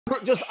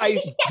Just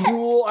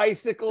dual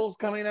icicles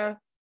coming out.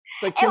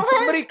 It's like, can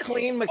somebody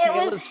clean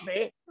Michaela's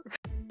face?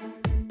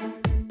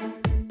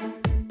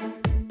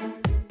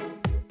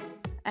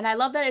 And I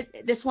love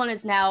that this one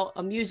is now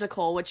a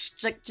musical, which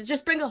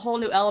just brings a whole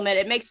new element.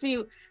 It makes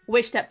me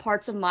wish that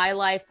parts of my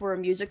life were a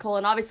musical.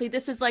 And obviously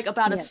this is like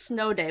about a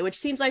snow day, which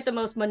seems like the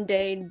most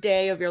mundane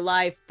day of your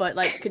life, but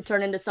like could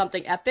turn into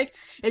something epic.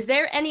 Is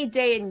there any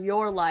day in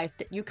your life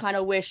that you kind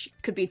of wish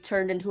could be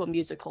turned into a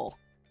musical?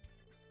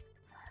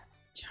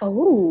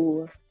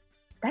 Oh,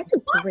 that's a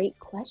great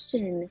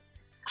question.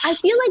 I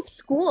feel like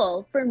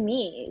school for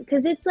me,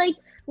 because it's like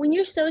when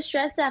you're so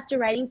stressed after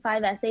writing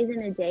 5 essays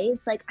in a day,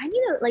 it's like I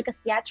need a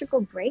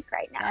theatrical break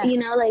right now. Yes. You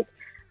know, like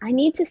I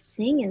need to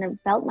sing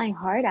and belt my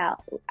heart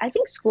out. I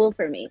think school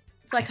for me.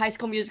 It's like High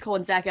School Musical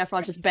and Zac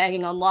Efron just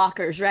banging on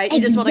lockers, right? You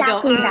just want to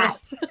go. That.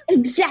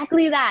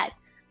 Exactly that.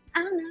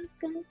 I'm not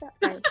gonna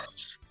stop.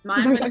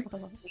 Mine would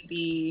probably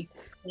be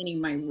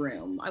cleaning my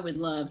room. I would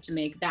love to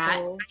make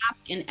that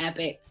an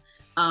epic,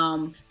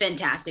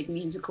 fantastic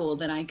musical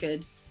that I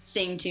could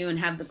sing to and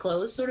have the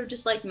clothes sort of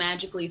just like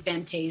magically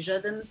Fantasia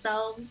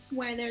themselves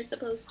where they're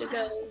supposed to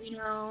go, you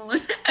know.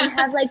 And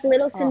have like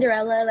little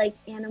Cinderella like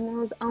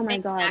animals. Oh my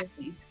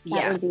exactly. God.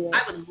 Yeah, would be it.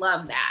 I would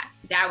love that.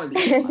 That would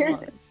be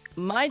fun.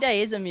 My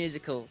day is a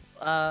musical.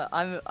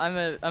 I'm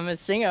a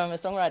singer, I'm a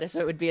songwriter, so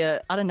it would be I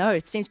don't know,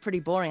 it seems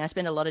pretty boring. I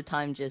spend a lot of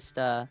time just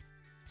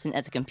sitting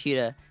at the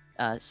computer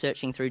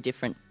searching through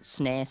different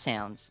snare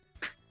sounds.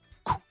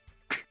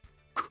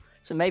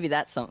 So maybe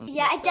that's something.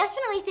 Yeah, I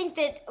definitely think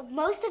that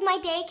most of my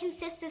day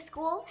consists of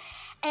school,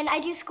 and I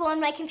do school on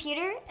my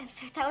computer, and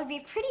so that would be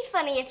pretty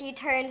funny if you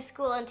turned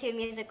school into a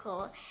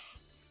musical.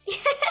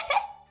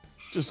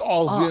 Just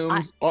all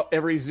Zooms,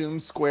 every Zoom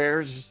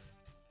square, just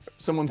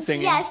someone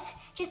singing. Yes.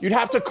 You'd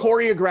have to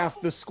choreograph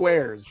the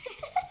squares.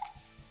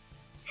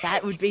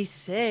 That would be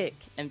sick.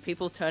 And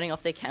people turning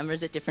off their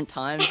cameras at different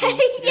times. And,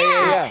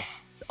 yeah.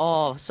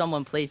 Oh,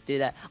 someone please do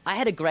that. I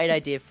had a great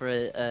idea for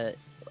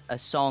a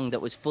song that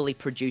was fully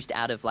produced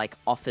out of like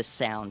office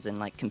sounds and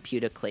like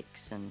computer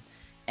clicks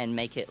and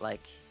make it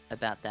like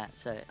about that.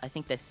 So I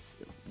think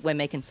we're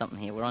making something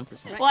here. We're onto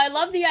something. Well, I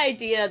love the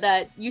idea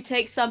that you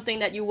take something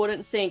that you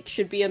wouldn't think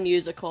should be a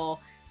musical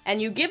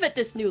and you give it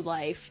this new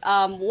life.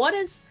 What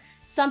is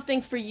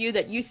something for you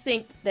that you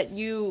think that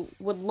you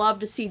would love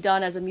to see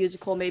done as a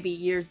musical maybe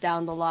years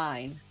down the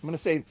line? I'm going to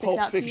say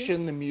Pulp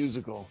Fiction, the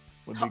musical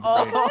would be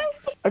great.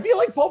 I feel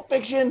like Pulp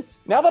Fiction,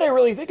 now that I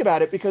really think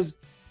about it, because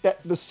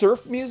the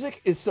surf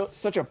music is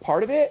such a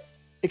part of it,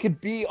 it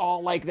could be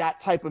all like that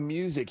type of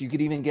music. You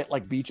could even get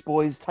like Beach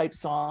Boys type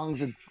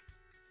songs and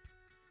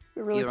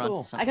be really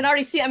cool. I can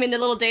already see, the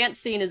little dance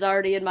scene is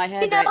already in my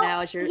head right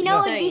now as you're saying it.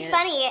 What would be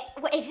funny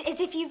is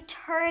if you've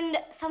turned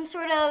some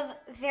sort of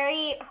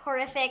very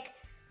horrific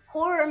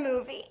horror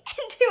movie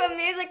into a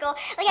musical,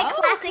 like a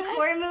classic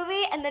horror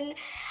movie, and then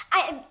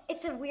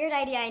it's a weird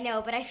idea, I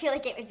know, but I feel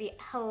like it would be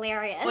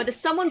hilarious. But if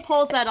someone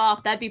pulls that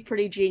off, that'd be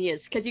pretty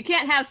genius, because you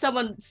can't have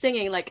someone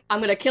singing like, I'm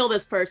gonna kill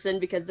this person,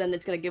 because then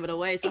it's gonna give it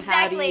away. So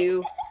how do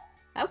you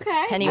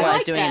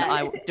Pennywise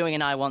doing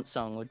an I Want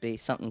song would be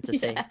something to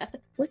see.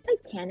 Was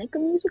Titanic a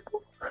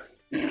musical?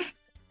 I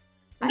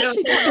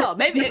actually don't know.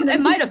 Maybe it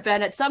might have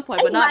been at some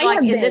point, but not like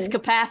in this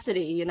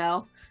capacity, you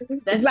know.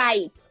 That's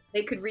right.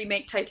 They could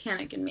remake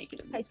Titanic and make it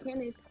a musical.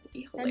 Titanic.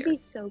 That'd be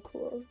so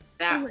cool.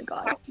 Oh my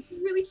God. That would be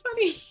really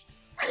funny.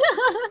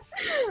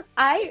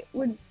 I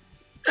would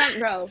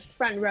front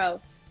row.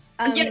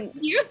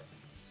 You?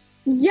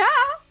 Yeah.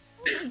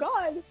 Oh my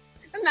God.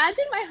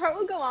 Imagine my heart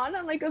would go on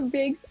like a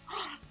big.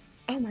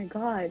 Oh my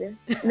God.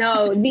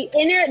 No, the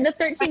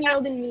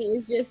 13-year-old in me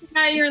is just.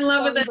 Now you're in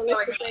love with it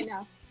right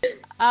now.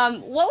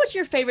 What was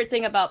your favorite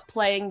thing about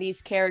playing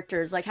these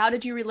characters? Like, how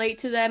did you relate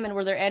to them, and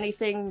were there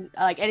anything,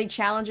 like any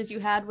challenges you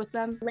had with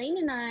them? Lane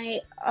and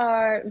I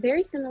are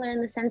very similar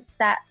in the sense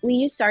that we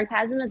use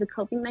sarcasm as a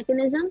coping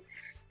mechanism,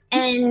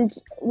 and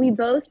we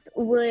both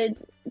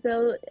would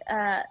go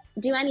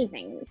do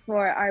anything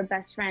for our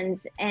best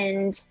friends,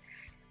 and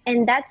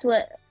that's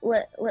what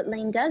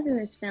Lane does in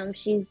this film.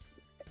 She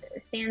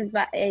stands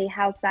by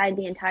Hal's side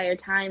the entire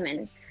time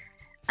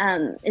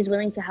and is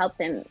willing to help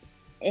him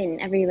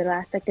in every little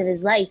aspect of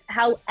his life.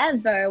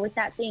 However, with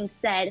that being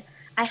said,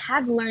 I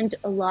have learned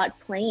a lot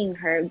playing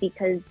her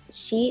because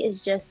she is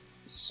just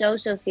so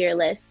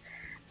fearless,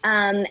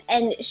 and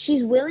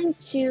she's willing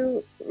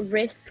to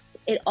risk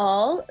it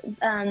all,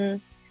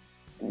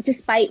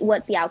 despite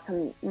what the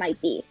outcome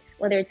might be,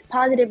 whether it's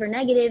positive or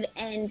negative.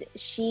 And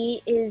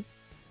she is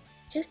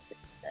just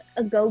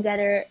a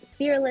go-getter,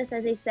 fearless,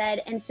 as I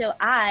said. And so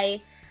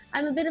I'm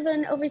a bit of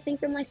an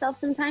overthinker myself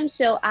sometimes,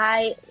 so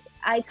I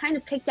kind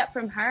of picked up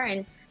from her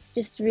and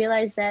just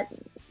realized that,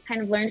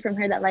 kind of learned from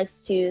her that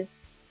life's too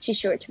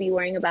short to be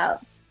worrying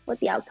about what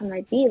the outcome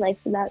might be.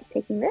 Life's about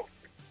taking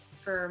risks.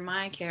 For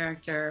my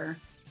character,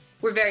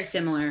 we're very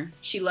similar.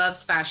 She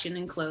loves fashion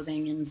and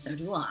clothing, and so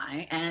do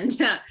I.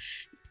 And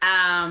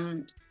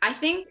I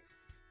think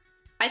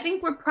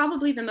we're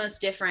probably the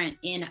most different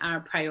in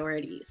our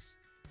priorities.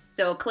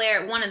 So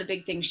Claire, one of the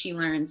big things she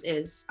learns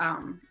is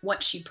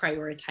what she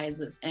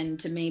prioritizes, and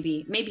to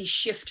maybe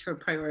shift her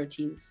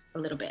priorities a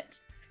little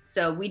bit.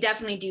 So we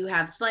definitely do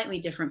have slightly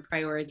different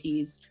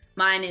priorities.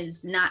 Mine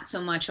is not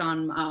so much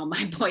on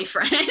my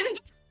boyfriend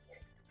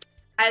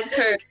as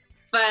her,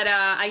 but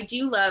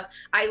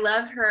I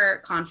love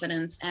her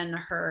confidence and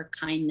her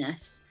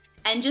kindness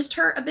and just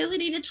her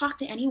ability to talk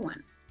to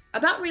anyone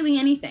about really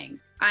anything.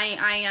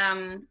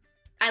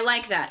 I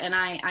like that, and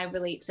I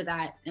relate to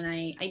that, and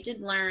I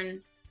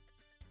learned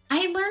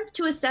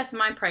to assess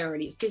my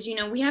priorities, because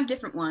we have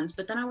different ones,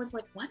 but then I was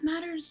like, what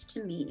matters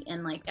to me,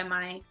 and like, am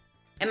I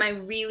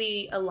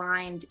really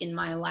aligned in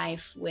my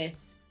life with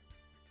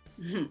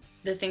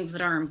the things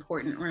that are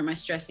important, or am I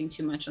stressing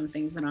too much on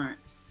things that aren't?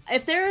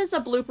 If there is a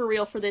blooper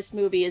reel for this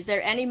movie, is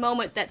there any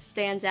moment that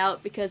stands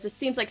out? Because it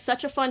seems like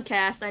such a fun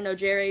cast. I know,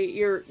 Jerry,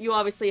 you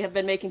obviously have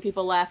been making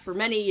people laugh for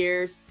many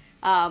years.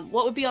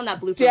 What would be on that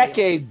blooper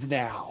Decades reel?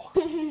 now.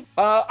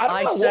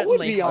 I don't know what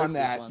would be on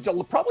that.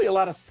 Probably a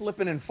lot of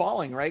slipping and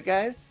falling, right,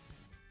 guys?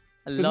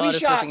 Because we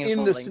shot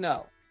in the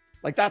snow.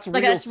 Like that's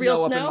real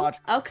snow up in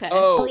Montreal. Okay.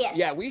 Oh, yes.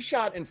 Yeah, we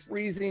shot in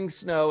freezing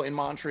snow in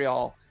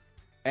Montreal,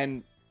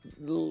 and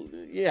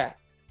yeah,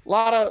 a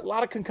lot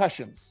of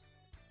concussions.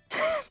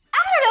 I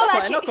don't know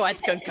about not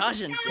quite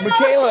concussions.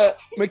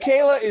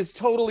 Michaela is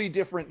totally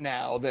different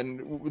now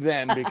than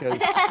then, because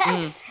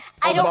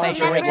I don't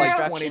remember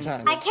like 20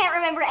 times. I can't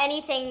remember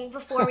anything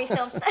before we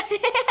filmed stuff.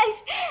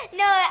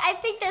 No, I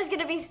think there's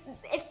gonna be,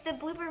 if the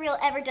blooper reel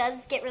ever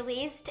does get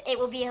released, it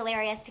will be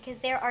hilarious, because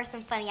there are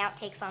some funny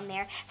outtakes on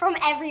there from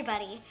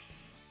everybody.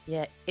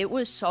 Yeah, it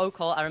was so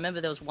cold. I remember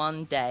there was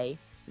one day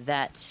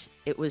that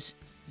it was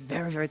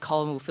very, very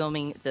cold, and we were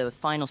filming the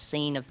final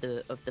scene of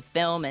the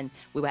film, and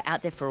we were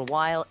out there for a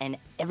while, and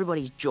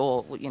everybody's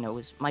jaw,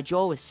 my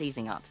jaw was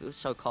seizing up. It was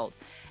so cold.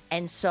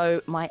 And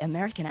so my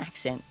American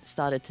accent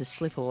started to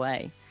slip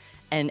away,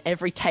 and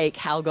every take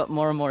Hal got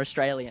more and more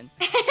Australian.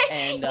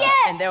 And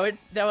and they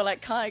were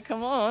like, Kai,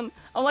 come on.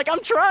 I'm like,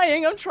 I'm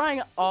trying. It's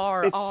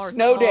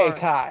snow day,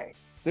 Kai.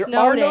 There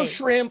are no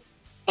shrimp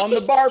on the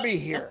Barbie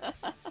here.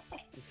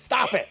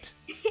 Stop it.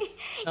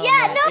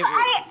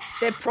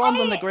 They're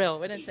prawns on the grill.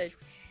 We didn't say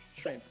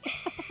shrimp.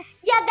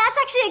 Yeah, that's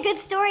actually a good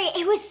story.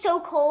 It was so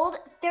cold.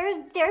 There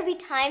would be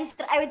times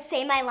that I would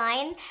say my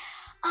line.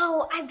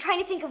 Oh, I'm trying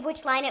to think of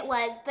which line it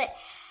was, but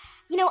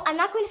I'm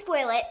not going to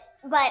spoil it,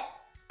 but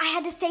I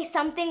had to say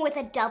something with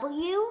a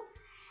W,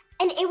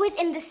 and it was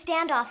in the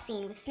standoff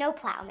scene with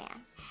Snowplow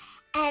Man.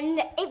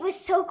 And it was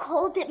so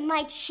cold that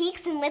my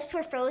cheeks and lips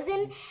were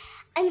frozen.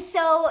 And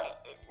so,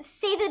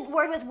 say the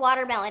word was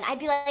watermelon, I'd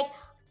be like,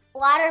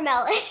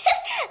 watermelon.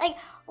 Like,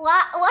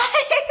 water.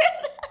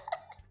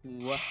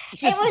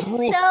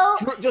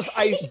 Just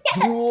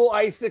drool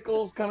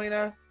icicles coming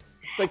out.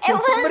 It's like, can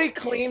somebody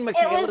clean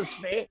Michaela's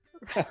face?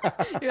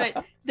 You're right.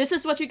 This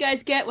is what you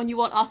guys get when you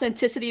want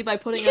authenticity by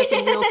putting us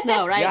in real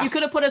snow, right? Yeah. You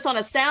could have put us on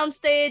a sound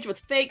stage with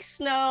fake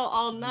snow,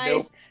 all nice.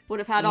 Nope. Would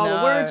have had all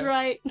the words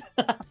right.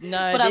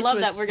 No, but I love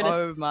that we're gonna.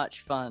 So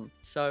much fun.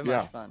 So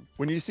much fun.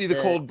 When you see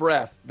the cold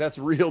breath, that's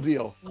real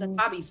deal.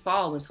 Fabi's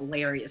fall was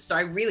hilarious, so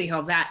I really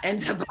hope that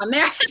ends up on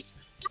there.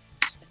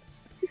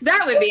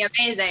 That would be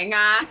amazing.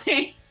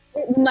 It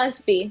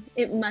must be.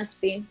 It must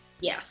be.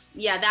 Yes.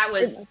 Yeah, that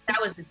was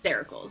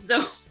hysterical.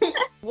 So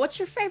what's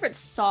your favorite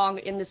song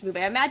in this movie?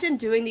 I imagine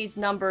doing these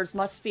numbers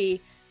must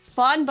be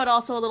fun, but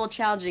also a little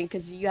challenging,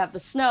 because you have the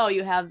snow,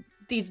 you have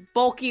these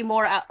bulky,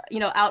 more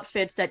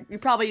outfits that you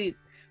probably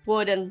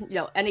would in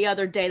any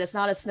other day that's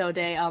not a snow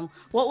day.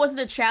 What was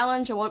the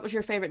challenge, and what was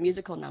your favorite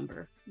musical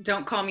number?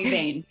 Don't Call Me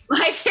Vain.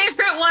 My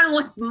favorite one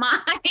was mine.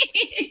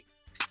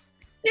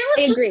 It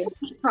was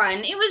just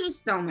fun. It was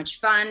just so much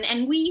fun,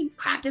 and we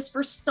practiced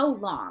for so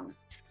long.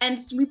 And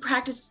we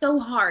practiced so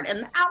hard,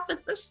 and the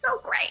outfits are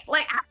so great.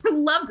 Like, I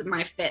loved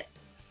my fit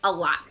a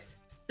lot.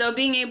 So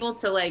being able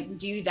to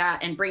do that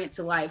and bring it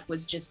to life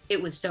was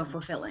it was so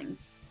fulfilling.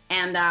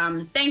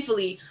 And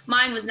thankfully,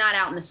 mine was not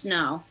out in the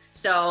snow.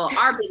 So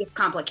our biggest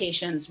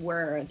complications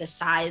were the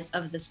size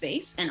of the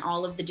space and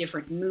all of the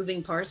different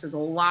moving parts. There's a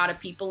lot of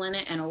people in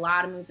it and a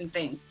lot of moving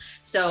things.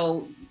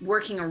 So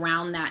working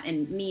around that,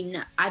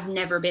 and I've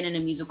never been in a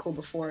musical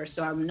before,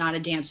 so I'm not a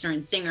dancer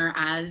and singer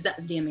as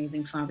the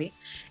amazing Fabi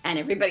and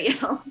everybody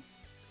else.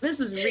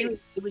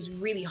 It was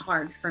really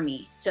hard for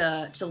me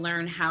to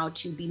learn how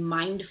to be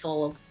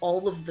mindful of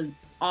all of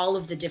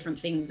the different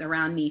things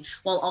around me,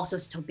 while also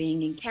still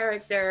being in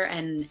character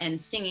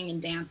and singing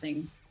and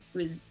dancing. It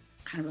was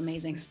kind of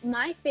amazing.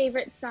 My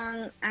favorite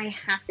song, I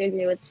have to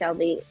agree with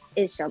Shelby,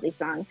 is Shelby's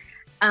song.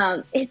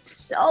 It's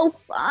so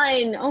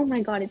fun. Oh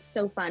my God, it's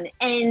so fun.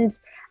 And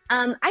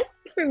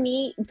for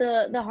me,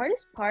 the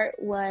hardest part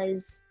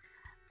was,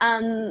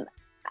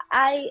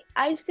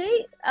 I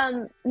say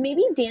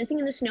maybe dancing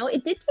in the snow.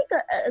 It did take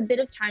a bit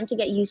of time to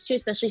get used to,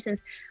 especially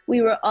since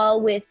we were all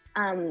with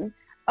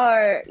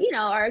our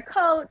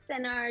coats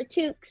and our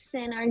toques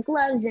and our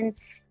gloves,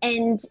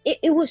 and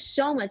it was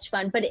so much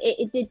fun, but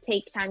it did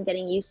take time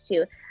getting used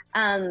to.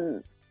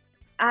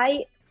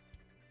 I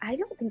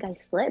don't think I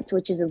slipped,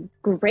 which is a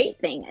great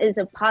thing. It's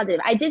a positive.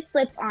 I did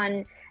slip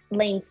on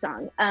Lane's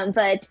song.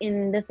 But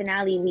in the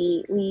finale,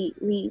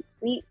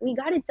 we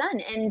got it done,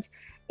 and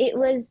it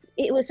was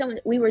so much.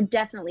 We were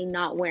definitely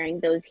not wearing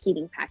those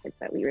heating packets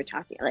that we were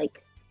talking.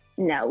 Like,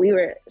 no, we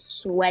were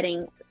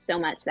sweating so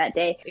much that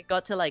day. It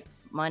got to like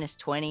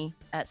 -20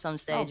 at some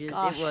stages.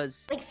 gosh. It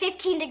was Like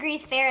 15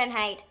 degrees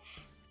Fahrenheit.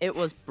 it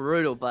was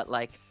brutal, but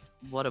like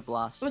what a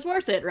blast. It was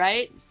worth it,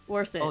 right?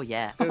 Worth it. Oh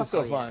yeah. It was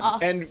so Oh, yeah.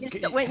 fun.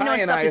 And Wait, Kai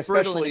and I stuff is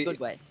brutal in especially a good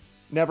way.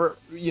 never,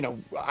 you know,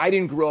 I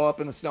didn't grow up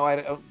in the snow. I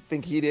don't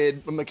think he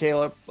did, but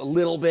Michaela a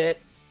little bit,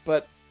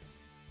 but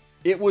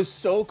it was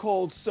so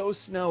cold, so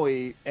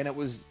snowy, and it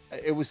was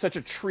such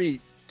a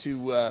treat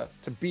to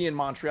be in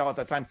Montreal at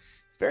that time.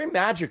 It's very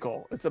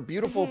magical. It's a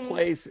beautiful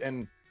place,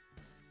 and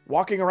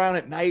walking around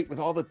at night with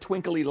all the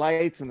twinkly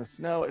lights and the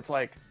snow, it's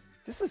like,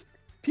 this is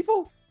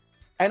people,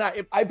 and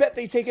I bet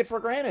they take it for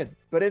granted,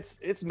 but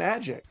it's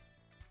magic.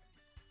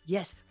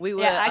 Yes, we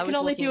were. Yeah, I can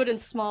only do it in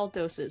small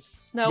doses.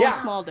 Snow in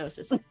small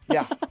doses.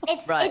 Yeah.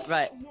 It's Right, it's,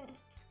 right.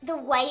 The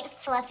white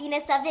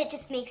fluffiness of it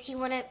just makes you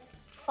want to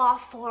fall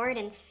forward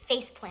and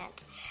face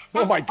plant.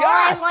 That's Oh my all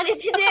God. I wanted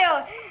to do.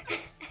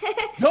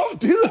 Don't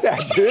do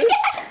that, dude.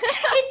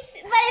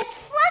 But it's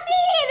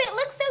fluffy and it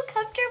looks so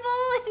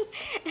comfortable.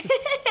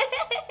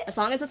 As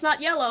long as it's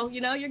not yellow,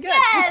 you know, you're good.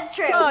 Yeah, that's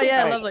true. Oh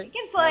yeah, Right. lovely.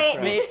 Good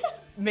point.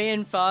 Me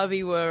and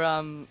Fabi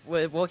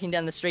were walking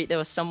down the street. There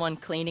was someone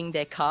cleaning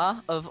their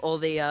car of all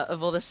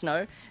the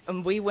snow,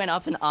 and we went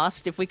up and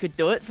asked if we could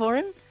do it for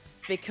him,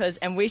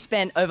 and we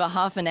spent over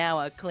half an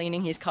hour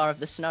cleaning his car of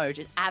the snow,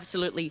 just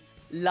absolutely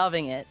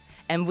loving it.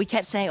 And we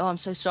kept saying, "Oh, I'm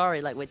so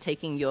sorry, like we're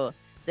taking your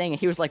thing," and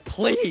he was like,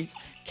 "Please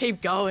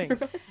keep going."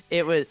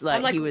 It was like,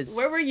 I'm like, he was.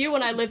 where were you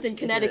when I lived in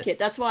Connecticut?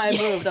 That's why I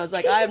moved. I was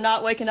like, I am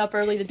not waking up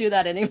early to do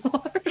that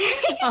anymore.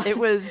 It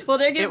was.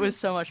 Well, It was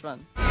so much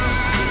fun.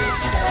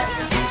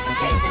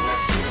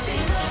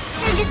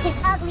 You're just an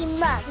ugly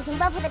mug who's in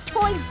love with a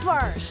toy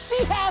bird. She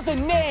has a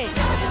name.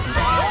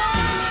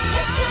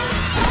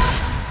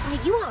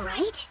 Are you all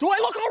right? Do I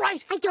look all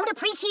right? I don't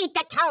appreciate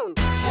that tone.